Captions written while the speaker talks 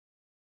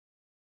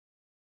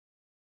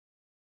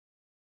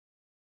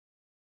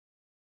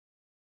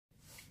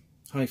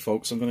Hi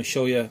folks, I'm going to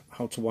show you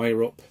how to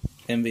wire up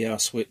NVR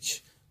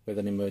switch with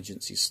an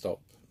emergency stop.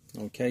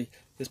 Okay,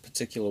 this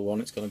particular one,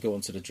 it's going to go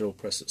onto the drill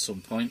press at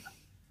some point.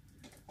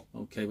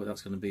 Okay, but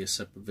that's going to be a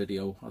separate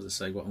video. As I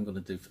say, what I'm going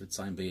to do for the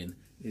time being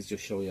is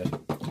just show you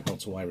how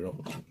to wire it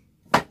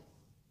up.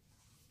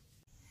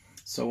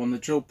 So on the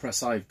drill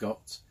press I've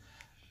got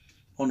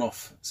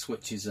on-off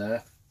switches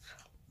there,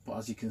 but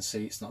as you can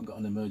see it's not got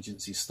an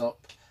emergency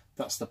stop.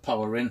 That's the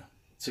power in,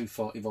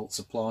 240 volt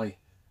supply,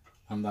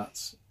 and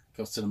that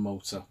goes to the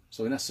motor.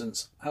 So in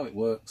essence, how it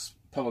works,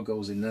 power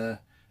goes in there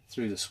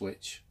through the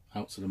switch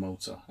out to the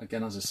motor.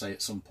 Again, as I say,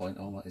 at some point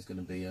all that is going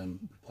to be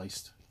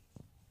replaced.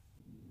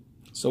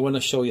 So when I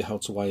show you how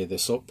to wire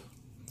this up,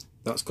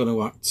 that's going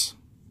to act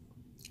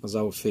as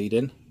our feed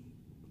in,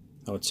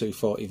 our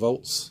 240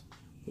 volts,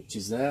 which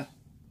is there,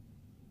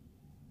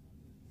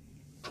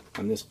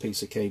 and this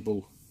piece of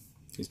cable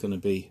is going to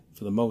be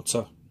for the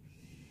motor,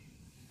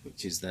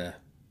 which is there.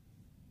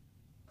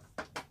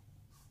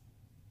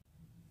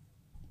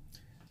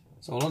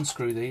 So I'll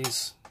unscrew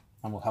these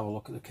and we'll have a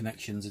look at the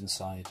connections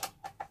inside.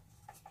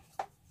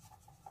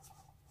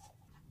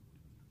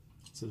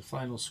 So the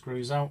final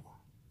screws out,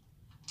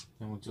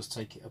 then we'll just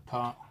take it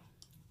apart.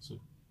 So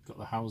we've got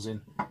the housing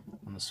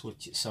and the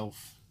switch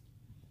itself,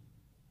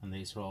 and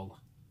these are all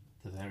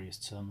the various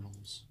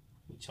terminals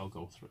which I'll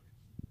go through.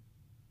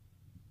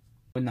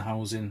 In the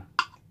housing,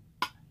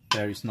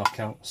 various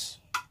knockouts,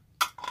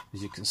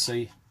 as you can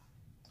see,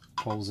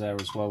 holes there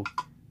as well,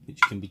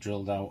 which can be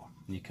drilled out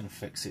and you can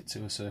fix it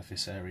to a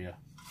surface area.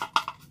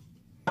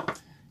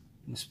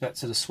 In respect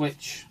to the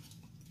switch,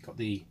 got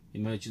the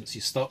emergency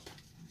stop,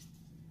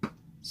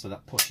 so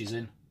that pushes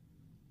in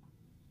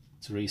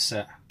to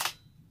reset.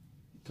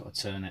 Got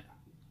to turn it.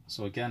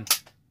 So again,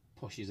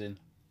 pushes in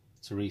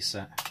to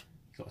reset.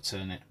 Got to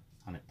turn it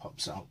and it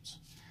pops out.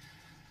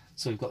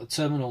 So we've got the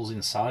terminals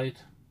inside.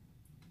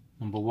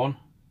 Number 1,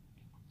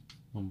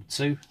 number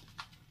 2.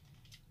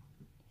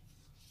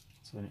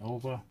 Turn it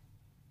over.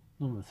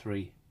 Number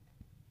 3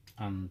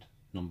 and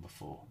number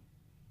 4.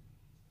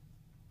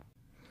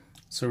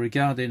 So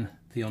regarding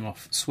the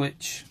on-off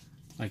switch,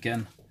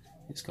 again,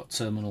 it's got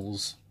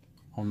terminals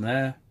on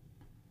there.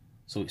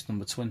 So it's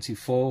number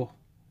 24,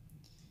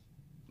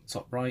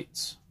 top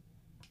right,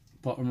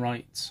 bottom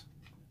right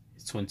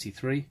is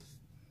 23,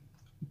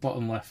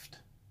 bottom left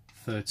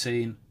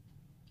 13,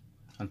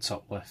 and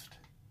top left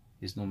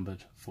is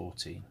numbered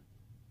 14.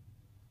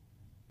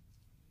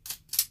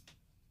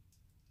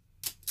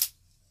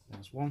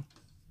 There's 1.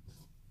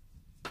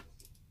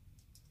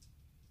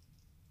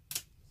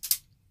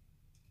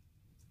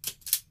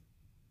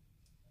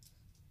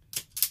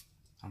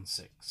 And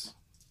 6.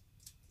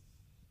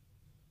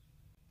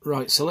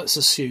 Right, so let's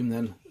assume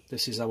then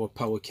this is our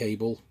power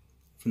cable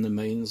from the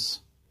mains,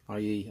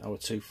 i.e. our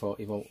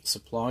 240 volt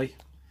supply.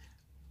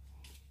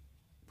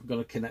 We're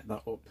going to connect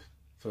that up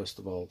first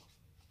of all.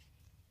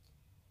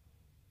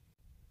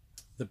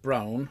 The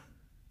brown,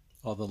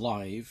 or the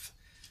live,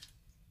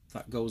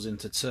 that goes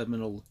into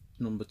terminal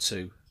number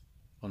 2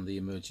 on the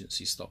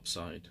emergency stop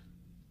side.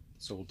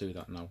 So we'll do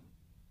that now.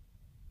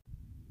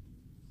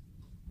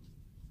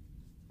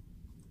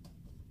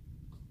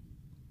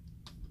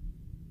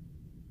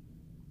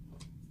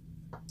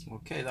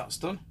 Okay, that's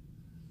done.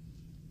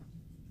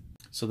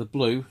 So the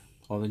blue,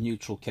 or the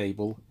neutral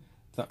cable,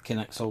 that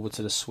connects over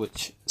to the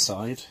switch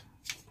side,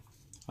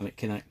 and it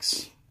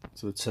connects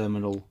to the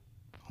terminal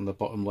on the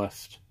bottom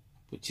left,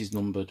 which is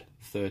numbered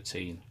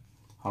 13.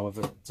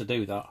 However, to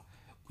do that,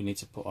 we need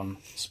to put on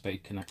a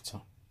spade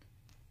connector.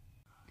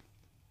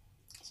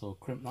 So I'll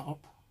crimp that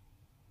up.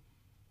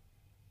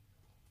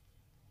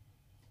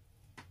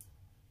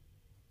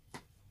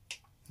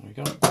 There we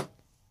go.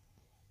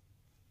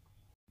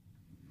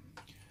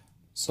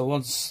 So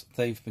once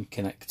they've been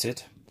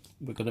connected,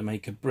 we're going to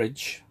make a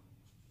bridge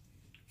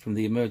from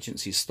the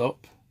emergency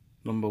stop,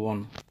 number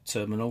 1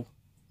 terminal,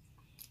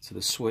 to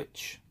the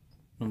switch,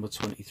 number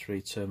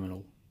 23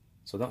 terminal.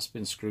 So that's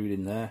been screwed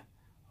in there.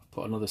 I'll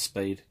put another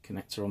spade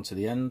connector onto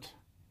the end.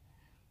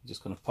 I'm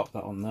just going to pop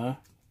that on there.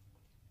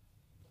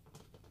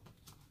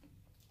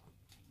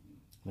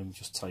 Then we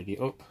just tidy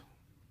it up.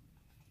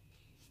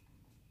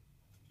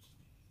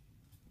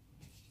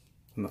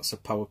 And that's a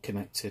power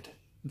connected.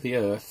 The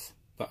earth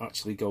that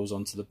actually goes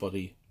onto the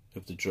body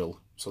of the drill,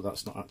 so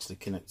that's not actually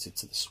connected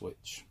to the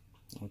switch.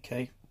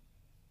 Okay.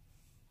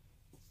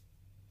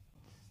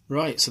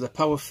 Right, so the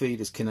power feed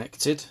is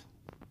connected.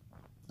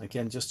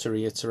 Again, just to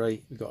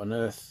reiterate, we've got an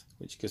earth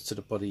which goes to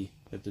the body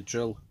of the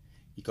drill.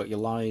 You've got your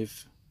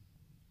live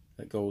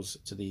that goes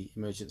to the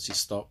emergency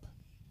stop,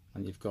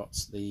 and you've got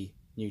the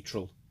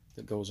neutral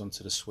that goes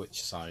onto the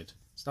switch side.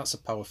 So that's a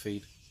power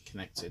feed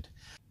connected.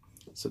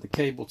 So the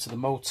cable to the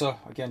motor,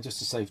 again, just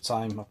to save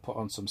time, I've put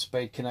on some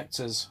spade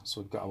connectors. So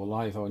we've got our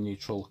live, our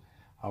neutral,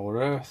 our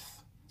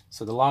earth.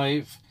 So the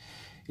live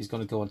is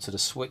going to go onto the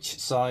switch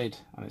side,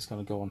 and it's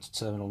going to go onto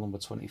terminal number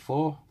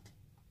 24.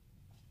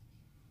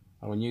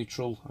 Our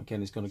neutral,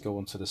 again, is going to go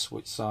onto the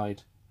switch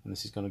side, and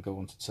this is going to go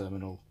onto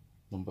terminal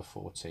number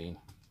 14.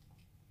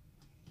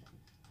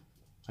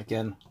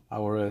 Again,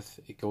 our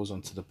earth, it goes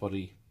onto the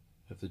body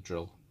of the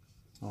drill.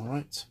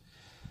 Alright,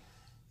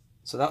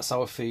 so that's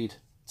our feed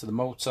to the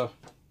motor,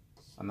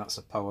 and that's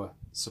a power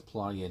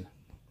supply in,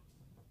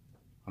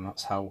 and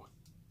that's how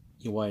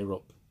you wire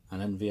up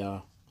an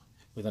NVR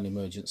with an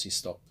emergency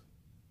stop.